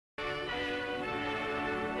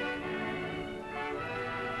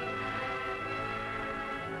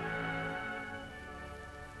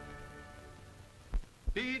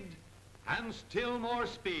speed, and still more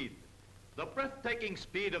speed. The breathtaking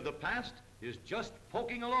speed of the past is just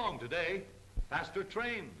poking along today. Faster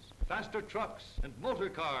trains, faster trucks, and motor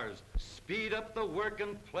cars speed up the work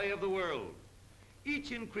and play of the world.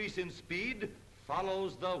 Each increase in speed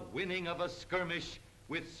follows the winning of a skirmish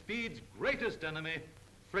with speed's greatest enemy,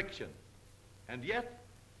 friction. And yet,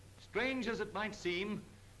 strange as it might seem,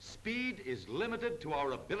 speed is limited to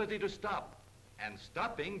our ability to stop, and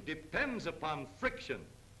stopping depends upon friction.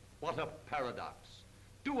 What a paradox.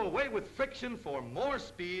 Do away with friction for more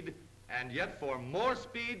speed, and yet for more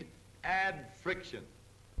speed, add friction.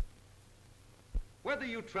 Whether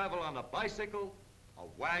you travel on a bicycle, a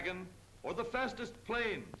wagon, or the fastest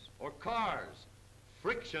planes or cars,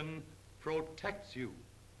 friction protects you,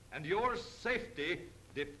 and your safety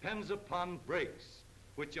depends upon brakes,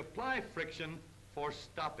 which apply friction for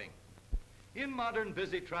stopping. In modern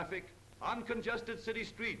busy traffic, on congested city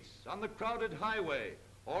streets, on the crowded highway,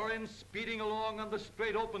 or in speeding along on the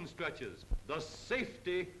straight open stretches, the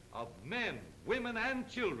safety of men, women, and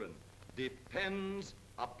children depends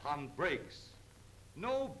upon brakes.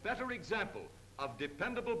 No better example of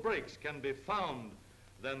dependable brakes can be found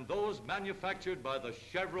than those manufactured by the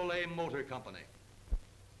Chevrolet Motor Company.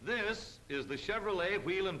 This is the Chevrolet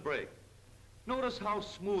wheel and brake. Notice how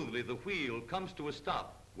smoothly the wheel comes to a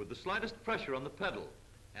stop with the slightest pressure on the pedal,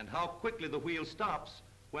 and how quickly the wheel stops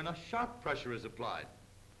when a sharp pressure is applied.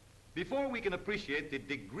 Before we can appreciate the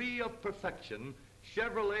degree of perfection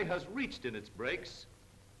Chevrolet has reached in its brakes,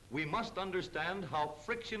 we must understand how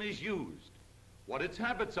friction is used, what its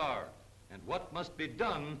habits are, and what must be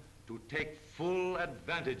done to take full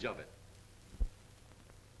advantage of it.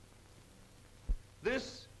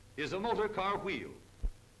 This is a motor car wheel,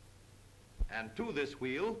 and to this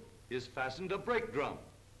wheel is fastened a brake drum,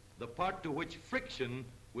 the part to which friction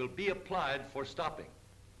will be applied for stopping.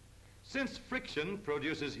 Since friction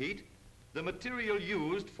produces heat, the material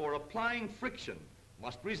used for applying friction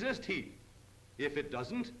must resist heat. If it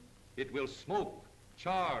doesn't, it will smoke,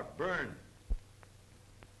 char, burn,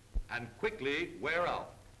 and quickly wear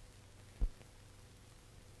out.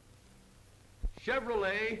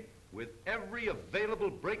 Chevrolet, with every available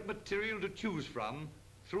brake material to choose from,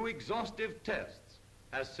 through exhaustive tests,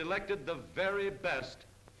 has selected the very best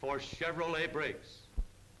for Chevrolet brakes.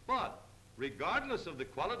 But regardless of the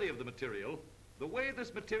quality of the material, the way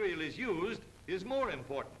this material is used is more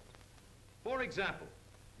important. For example,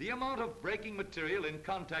 the amount of braking material in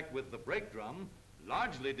contact with the brake drum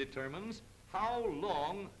largely determines how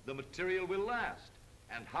long the material will last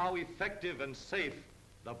and how effective and safe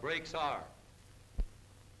the brakes are.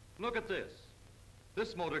 Look at this.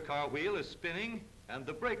 This motor car wheel is spinning and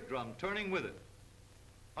the brake drum turning with it.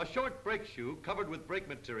 A short brake shoe covered with brake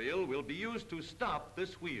material will be used to stop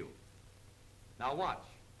this wheel. Now watch.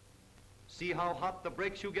 See how hot the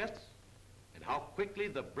brake shoe gets and how quickly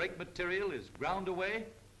the brake material is ground away?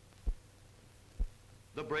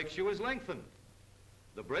 The brake shoe is lengthened.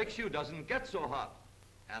 The brake shoe doesn't get so hot,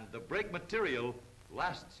 and the brake material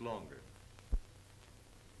lasts longer.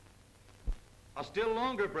 A still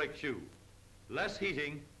longer brake shoe, less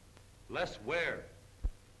heating, less wear.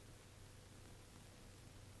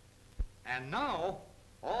 And now,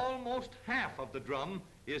 almost half of the drum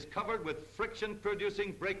is covered with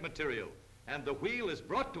friction-producing brake material, and the wheel is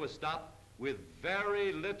brought to a stop with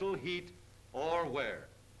very little heat or wear.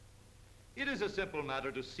 It is a simple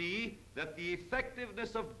matter to see that the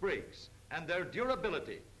effectiveness of brakes and their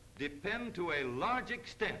durability depend to a large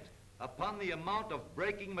extent upon the amount of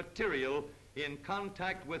braking material in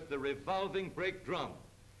contact with the revolving brake drum,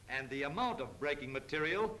 and the amount of braking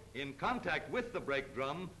material in contact with the brake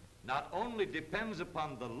drum not only depends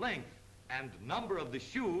upon the length and number of the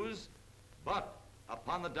shoes, but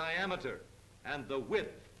upon the diameter and the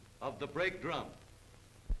width of the brake drum.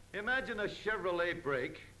 Imagine a Chevrolet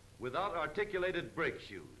brake without articulated brake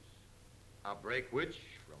shoes, a brake which,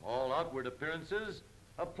 from all outward appearances,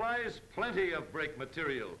 applies plenty of brake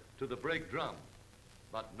material to the brake drum.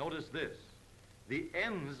 But notice this, the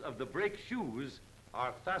ends of the brake shoes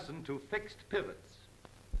are fastened to fixed pivots.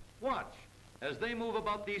 Watch, as they move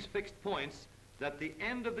about these fixed points, that the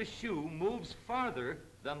end of the shoe moves farther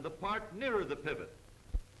than the part nearer the pivot.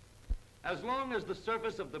 As long as the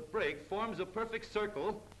surface of the brake forms a perfect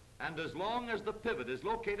circle, and as long as the pivot is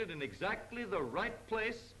located in exactly the right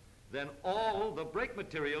place, then all the brake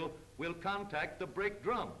material will contact the brake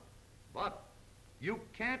drum. But you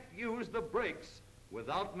can't use the brakes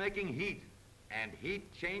without making heat, and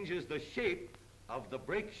heat changes the shape of the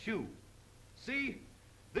brake shoe. See,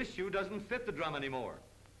 this shoe doesn't fit the drum anymore.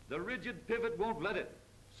 The rigid pivot won't let it,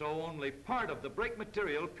 so only part of the brake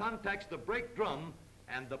material contacts the brake drum,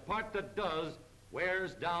 and the part that does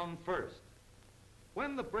wears down first.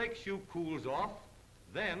 When the brake shoe cools off,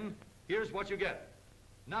 then here's what you get.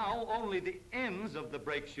 Now only the ends of the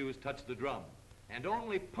brake shoes touch the drum, and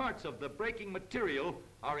only parts of the braking material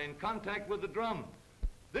are in contact with the drum.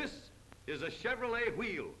 This is a Chevrolet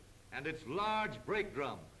wheel and its large brake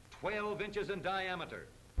drum, 12 inches in diameter.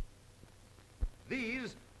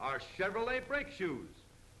 These are Chevrolet brake shoes.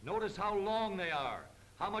 Notice how long they are,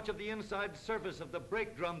 how much of the inside surface of the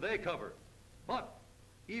brake drum they cover. But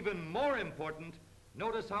even more important,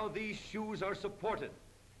 notice how these shoes are supported.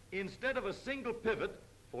 Instead of a single pivot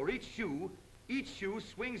for each shoe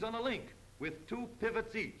swings on a link with 2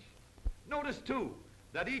 pivots each. Notice, too,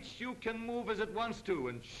 that each shoe can move as it wants to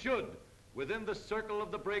and should within the circle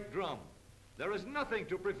of the brake drum. There is nothing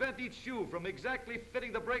to prevent each shoe from exactly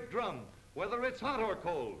fitting the brake drum, whether it's hot or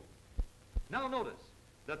cold. Now notice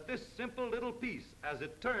that this simple little piece, as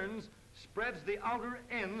it turns, spreads the outer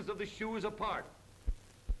ends of the shoes apart.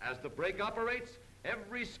 As the brake operates,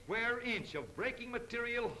 every square inch of braking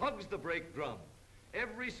material hugs the brake drum.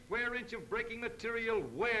 Every square inch of braking material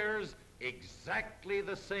wears exactly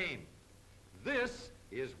the same. This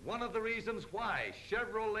is one of the reasons why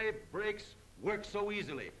Chevrolet brakes work so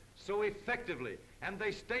easily, so effectively, and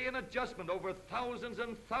they stay in adjustment over thousands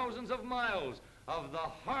and thousands of miles of the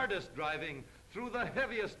hardest driving, through the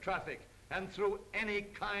heaviest traffic, and through any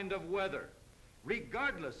kind of weather.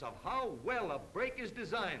 Regardless of how well a brake is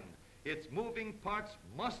designed, its moving parts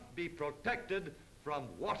must be protected from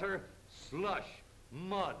water, slush,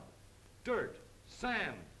 mud, dirt,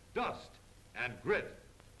 sand, dust, and grit.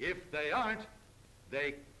 If they aren't,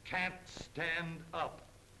 they can't stand up.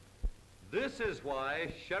 This is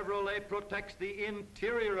why Chevrolet protects the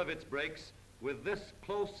interior of its brakes with this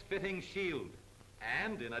close-fitting shield,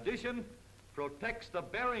 and in addition, protects the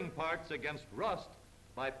bearing parts against rust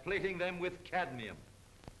by plating them with cadmium.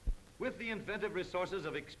 With the inventive resources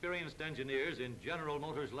of experienced engineers in General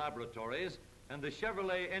Motors laboratories and the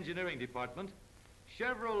Chevrolet engineering department,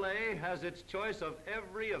 Chevrolet has its choice of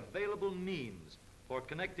every available means for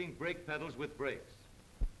connecting brake pedals with brakes.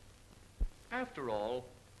 After all,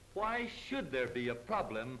 why should there be a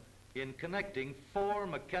problem in connecting 4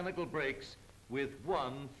 mechanical brakes with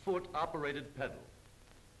 1 foot-operated pedal?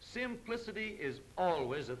 Simplicity is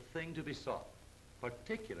always a thing to be sought,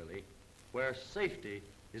 particularly where safety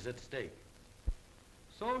is at stake.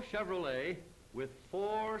 So Chevrolet, with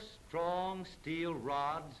 4 strong steel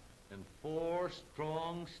rods and 4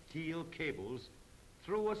 strong steel cables,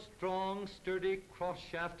 through a strong, sturdy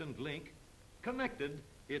cross-shaft and link, connected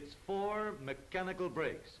its 4 mechanical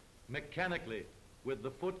brakes, mechanically, with the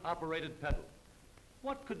foot-operated pedal.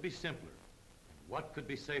 What could be simpler? And what could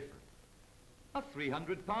be safer? A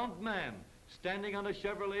 300-pound man standing on a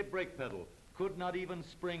Chevrolet brake pedal could not even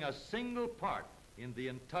spring a single part in the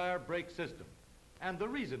entire brake system. And the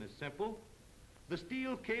reason is simple. The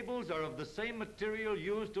steel cables are of the same material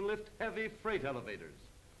used to lift heavy freight elevators,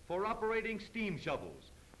 for operating steam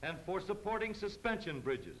shovels, and for supporting suspension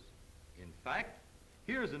bridges. In fact,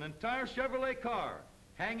 here's an entire Chevrolet car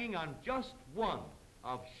hanging on just one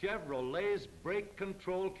of Chevrolet's brake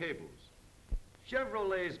control cables.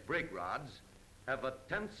 Chevrolet's brake rods have a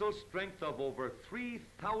tensile strength of over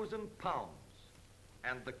 3,000 pounds,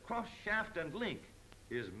 and the cross shaft and link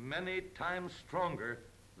is many times stronger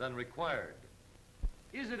than required.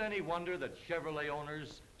 Is it any wonder that Chevrolet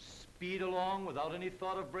owners speed along without any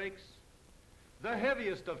thought of brakes? The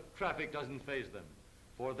heaviest of traffic doesn't faze them,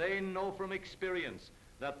 for they know from experience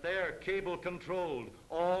that their cable-controlled,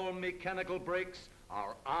 all-mechanical brakes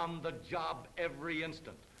are on the job every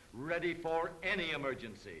instant, ready for any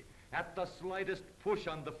emergency. At the slightest push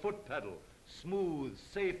on the foot pedal, smooth,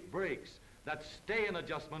 safe brakes that stay in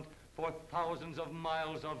adjustment for thousands of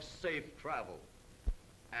miles of safe travel.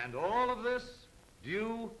 And all of this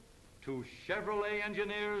due to Chevrolet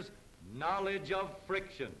engineers' knowledge of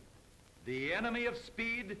friction, the enemy of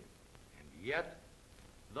speed, and yet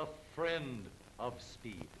the friend of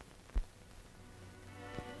speed.